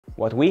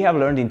What we have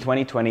learned in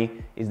 2020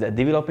 is that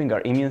developing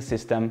our immune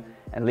system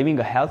and living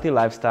a healthy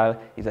lifestyle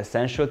is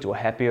essential to a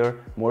happier,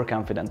 more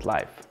confident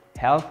life.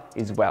 Health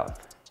is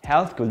wealth.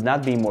 Health could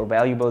not be more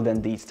valuable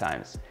than these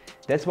times.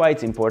 That's why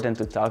it's important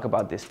to talk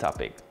about this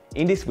topic.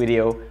 In this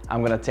video,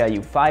 I'm gonna tell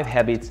you 5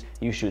 habits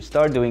you should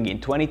start doing in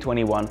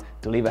 2021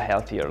 to live a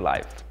healthier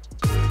life.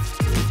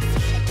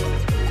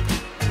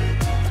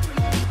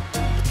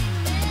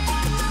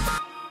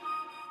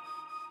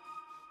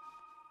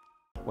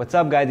 What's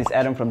up guys, it's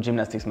Adam from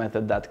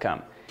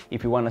gymnasticsmethod.com.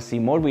 If you want to see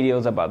more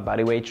videos about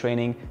bodyweight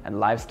training and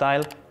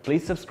lifestyle,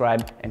 please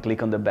subscribe and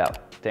click on the bell.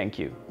 Thank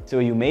you. So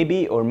you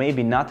maybe or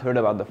maybe not heard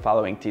about the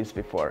following tips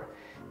before.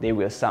 They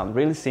will sound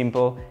really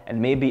simple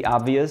and may be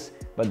obvious,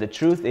 but the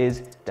truth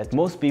is that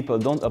most people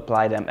don't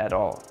apply them at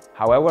all.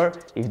 However,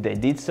 if they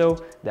did so,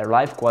 their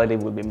life quality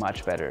will be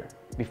much better.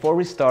 Before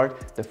we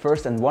start, the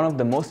first and one of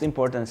the most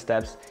important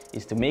steps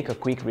is to make a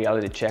quick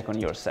reality check on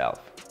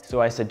yourself. So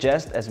I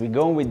suggest as we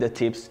go with the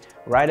tips,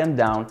 write them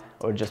down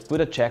or just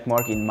put a check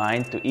mark in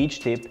mind to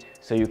each tip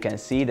so you can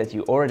see that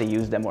you already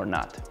use them or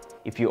not.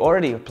 If you're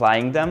already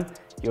applying them,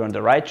 you're on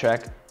the right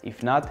track.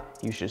 If not,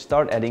 you should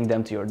start adding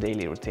them to your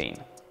daily routine.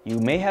 You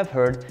may have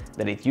heard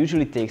that it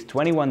usually takes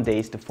 21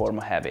 days to form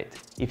a habit.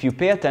 If you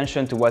pay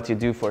attention to what you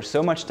do for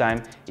so much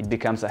time, it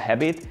becomes a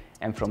habit,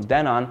 and from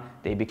then on,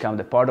 they become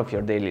the part of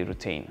your daily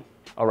routine.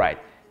 Alright,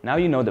 now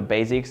you know the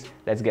basics,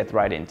 let's get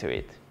right into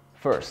it.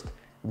 First,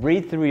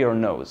 breathe through your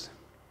nose.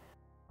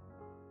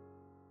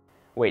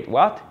 Wait,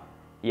 what?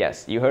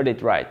 Yes, you heard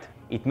it right.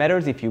 It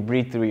matters if you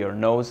breathe through your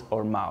nose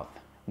or mouth.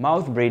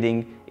 Mouth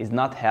breathing is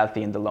not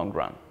healthy in the long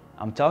run.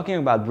 I'm talking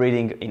about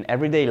breathing in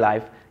everyday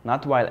life,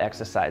 not while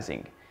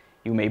exercising.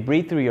 You may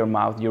breathe through your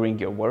mouth during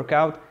your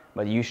workout,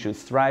 but you should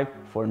strive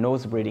for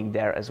nose breathing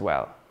there as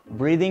well.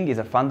 Breathing is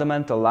a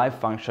fundamental life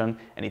function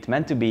and it's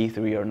meant to be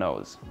through your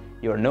nose.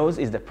 Your nose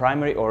is the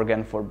primary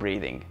organ for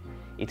breathing.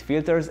 It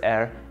filters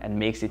air and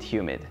makes it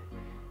humid.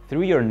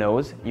 Through your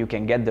nose, you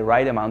can get the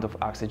right amount of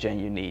oxygen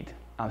you need.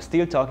 I'm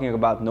still talking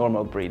about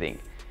normal breathing.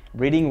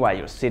 Breathing while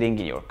you're sitting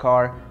in your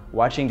car,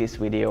 watching this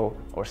video,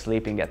 or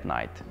sleeping at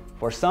night.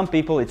 For some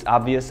people it's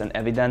obvious and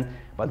evident,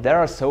 but there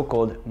are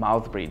so-called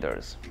mouth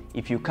breathers.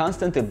 If you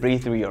constantly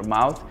breathe through your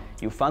mouth,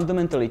 you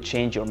fundamentally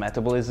change your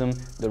metabolism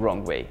the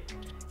wrong way.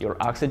 Your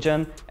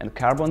oxygen and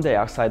carbon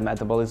dioxide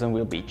metabolism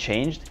will be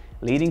changed,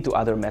 leading to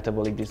other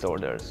metabolic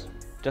disorders.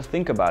 Just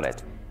think about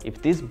it.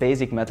 If this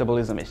basic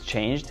metabolism is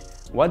changed,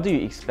 what do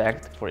you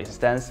expect, for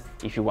instance,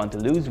 if you want to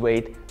lose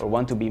weight or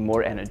want to be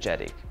more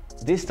energetic?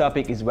 This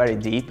topic is very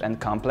deep and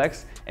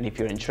complex, and if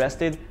you're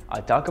interested,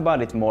 I'll talk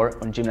about it more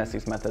on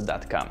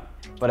gymnasticsmethod.com.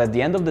 But at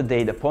the end of the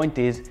day, the point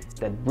is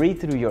that breathe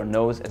through your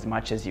nose as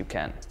much as you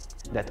can.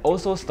 That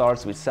also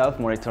starts with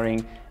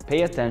self-monitoring.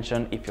 Pay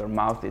attention if your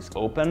mouth is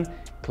open,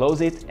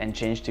 close it and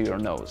change to your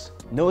nose.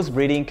 Nose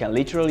breathing can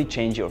literally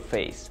change your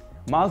face.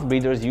 Mouth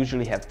breathers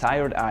usually have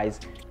tired eyes,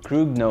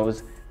 crooked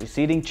nose,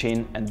 receding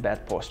chin and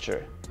bad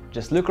posture.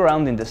 Just look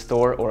around in the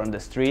store or on the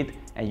street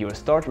and you will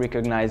start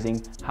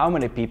recognizing how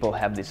many people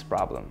have this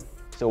problem.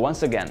 So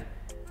once again,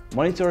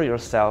 monitor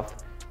yourself,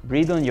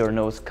 breathe on your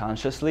nose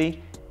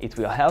consciously. It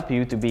will help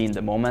you to be in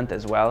the moment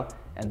as well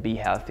and be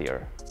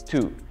healthier.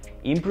 2.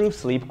 Improve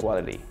sleep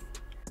quality.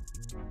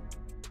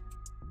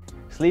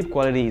 Sleep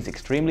quality is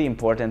extremely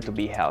important to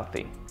be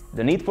healthy.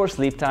 The need for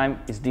sleep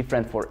time is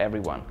different for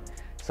everyone.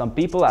 Some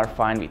people are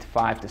fine with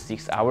 5 to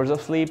 6 hours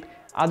of sleep,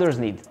 others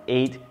need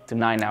 8 to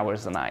 9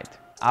 hours a night.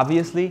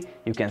 Obviously,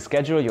 you can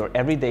schedule your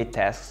everyday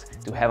tasks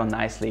to have a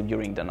nice sleep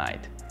during the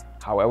night.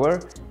 However,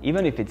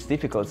 even if it's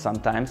difficult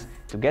sometimes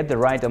to get the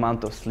right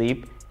amount of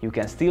sleep, you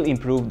can still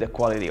improve the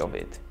quality of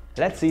it.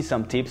 Let's see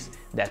some tips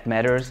that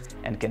matters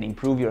and can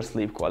improve your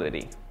sleep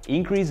quality.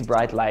 Increase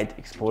bright light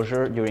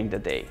exposure during the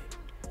day,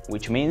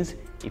 which means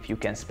if you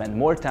can spend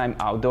more time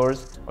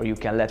outdoors or you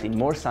can let in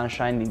more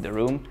sunshine in the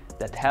room,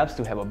 that helps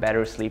to have a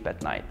better sleep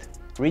at night.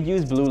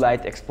 Reduce blue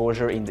light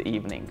exposure in the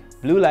evening.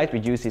 Blue light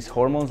reduces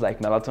hormones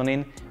like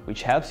melatonin,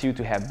 which helps you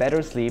to have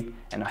better sleep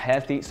and a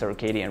healthy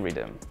circadian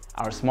rhythm.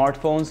 Our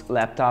smartphones,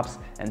 laptops,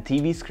 and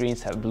TV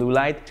screens have blue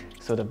light,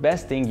 so the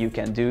best thing you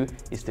can do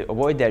is to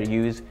avoid their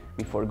use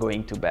before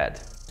going to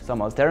bed.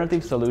 Some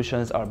alternative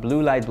solutions are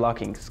blue light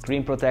blocking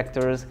screen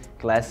protectors,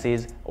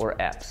 glasses, or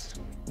apps.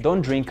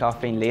 Don't drink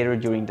caffeine later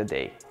during the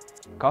day.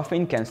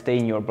 Caffeine can stay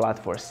in your blood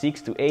for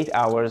 6 to 8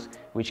 hours,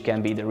 which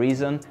can be the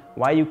reason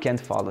why you can't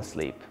fall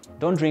asleep.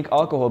 Don't drink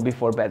alcohol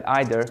before bed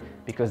either,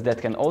 because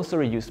that can also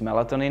reduce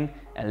melatonin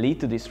and lead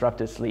to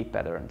disrupted sleep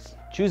patterns.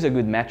 Choose a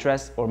good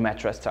mattress or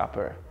mattress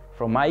topper.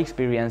 From my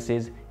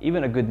experiences,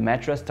 even a good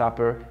mattress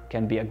topper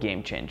can be a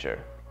game changer.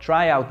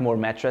 Try out more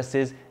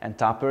mattresses and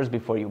toppers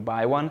before you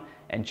buy one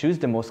and choose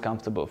the most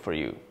comfortable for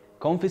you.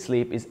 Comfy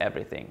sleep is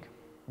everything.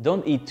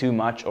 Don't eat too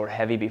much or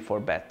heavy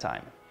before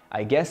bedtime.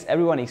 I guess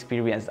everyone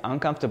experienced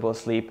uncomfortable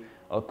sleep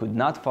or could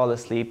not fall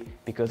asleep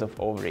because of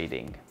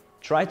overeating.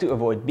 Try to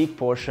avoid big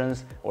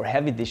portions or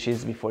heavy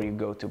dishes before you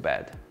go to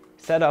bed.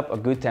 Set up a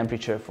good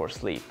temperature for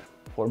sleep.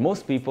 For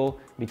most people,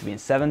 between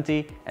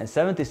 70 and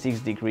 76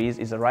 degrees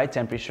is the right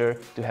temperature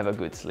to have a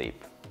good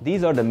sleep.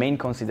 These are the main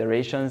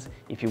considerations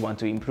if you want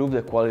to improve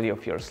the quality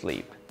of your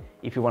sleep.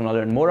 If you want to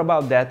learn more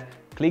about that,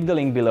 click the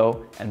link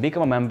below and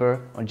become a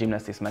member on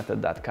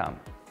gymnasticsmethod.com.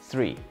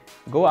 3.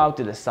 Go out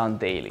to the sun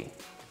daily.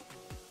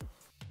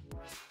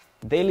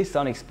 Daily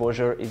sun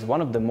exposure is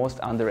one of the most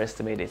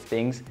underestimated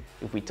things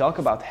if we talk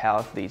about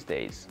health these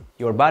days.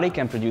 Your body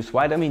can produce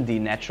vitamin D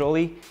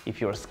naturally if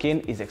your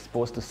skin is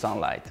exposed to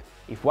sunlight.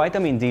 If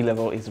vitamin D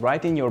level is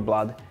right in your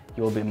blood,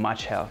 you will be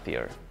much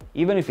healthier.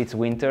 Even if it's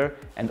winter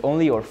and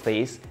only your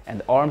face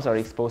and arms are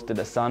exposed to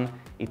the sun,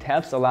 it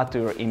helps a lot to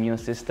your immune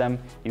system,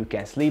 you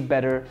can sleep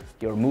better,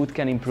 your mood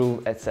can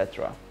improve,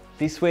 etc.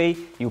 This way,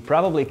 you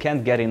probably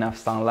can't get enough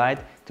sunlight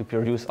to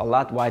produce a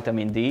lot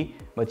vitamin D,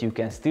 but you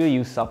can still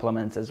use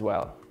supplements as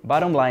well.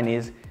 Bottom line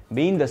is,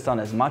 be in the sun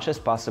as much as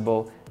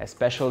possible,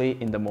 especially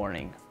in the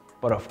morning.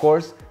 But of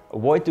course,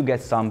 avoid to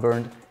get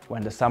sunburned.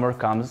 When the summer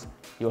comes,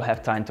 you'll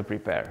have time to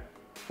prepare.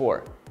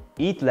 4.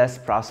 Eat less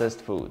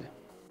processed food.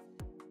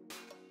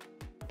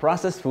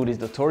 Processed food is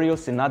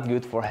notoriously not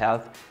good for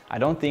health. I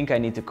don't think I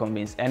need to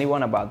convince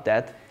anyone about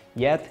that,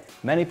 yet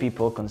many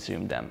people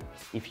consume them.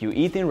 If you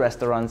eat in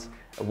restaurants,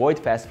 avoid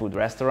fast food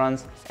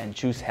restaurants and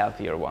choose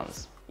healthier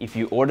ones. If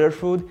you order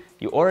food,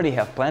 you already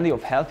have plenty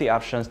of healthy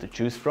options to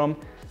choose from,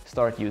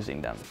 start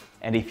using them.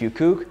 And if you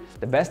cook,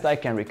 the best I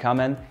can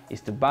recommend is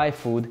to buy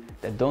food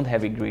that don't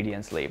have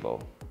ingredients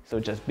label.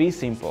 So just be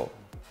simple.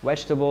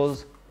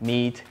 Vegetables,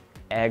 meat,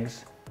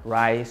 eggs,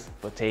 rice,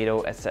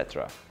 potato,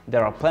 etc.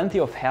 There are plenty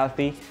of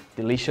healthy,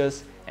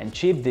 delicious and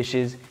cheap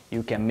dishes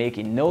you can make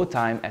in no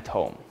time at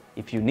home.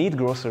 If you need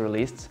grocery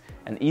lists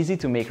and easy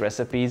to make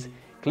recipes,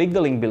 click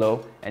the link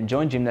below and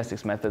join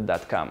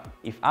gymnasticsmethod.com.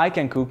 If I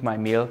can cook my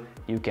meal,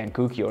 you can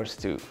cook yours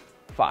too.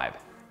 5.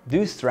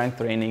 Do strength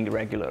training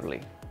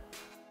regularly.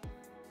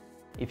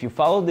 If you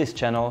follow this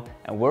channel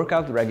and work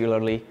out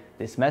regularly,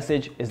 this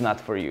message is not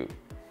for you.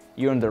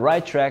 You're on the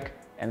right track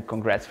and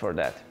congrats for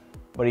that.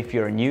 But if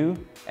you're new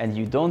and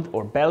you don't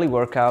or barely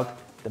work out,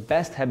 the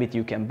best habit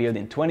you can build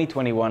in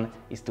 2021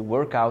 is to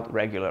work out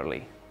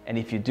regularly. And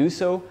if you do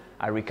so,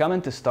 I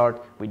recommend to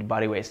start with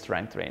bodyweight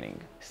strength training.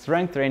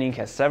 Strength training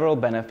has several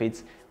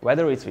benefits,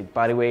 whether it's with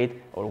bodyweight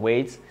or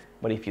weights,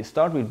 but if you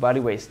start with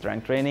bodyweight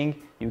strength training,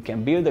 you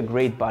can build a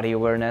great body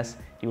awareness,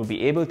 you will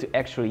be able to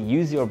actually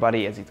use your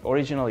body as it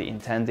originally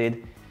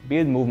intended,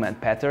 build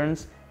movement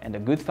patterns, and a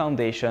good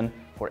foundation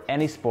for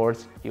any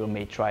sports you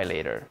may try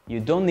later. You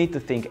don't need to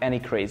think any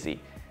crazy.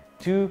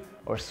 2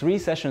 or 3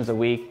 sessions a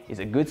week is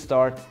a good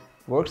start,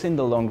 works in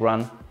the long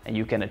run, and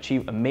you can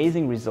achieve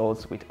amazing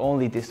results with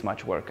only this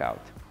much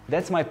workout.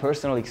 That's my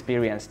personal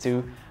experience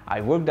too.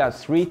 I worked out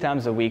 3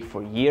 times a week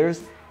for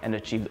years and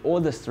achieved all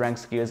the strength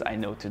skills I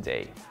know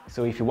today.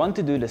 So if you want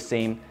to do the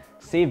same,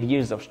 save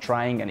years of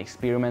trying and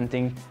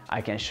experimenting,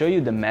 I can show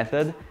you the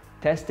method,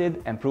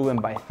 tested and proven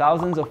by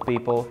thousands of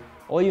people.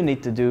 All you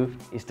need to do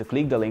is to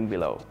click the link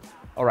below.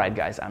 Alright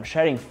guys, I'm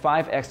sharing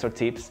 5 extra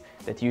tips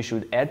that you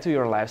should add to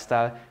your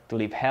lifestyle to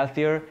live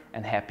healthier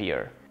and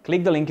happier.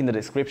 Click the link in the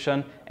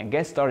description and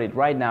get started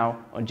right now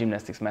on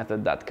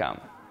gymnasticsmethod.com.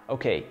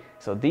 Okay,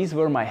 so these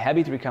were my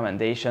habit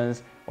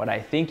recommendations, what I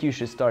think you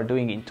should start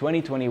doing in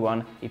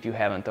 2021 if you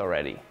haven't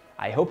already.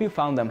 I hope you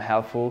found them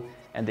helpful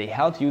and they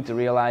helped you to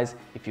realize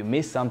if you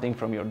missed something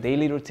from your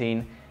daily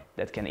routine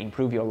that can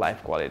improve your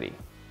life quality.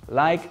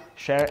 Like,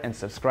 share and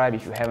subscribe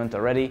if you haven't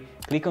already.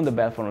 Click on the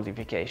bell for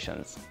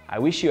notifications. I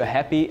wish you a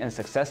happy and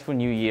successful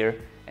new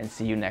year and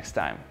see you next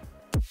time.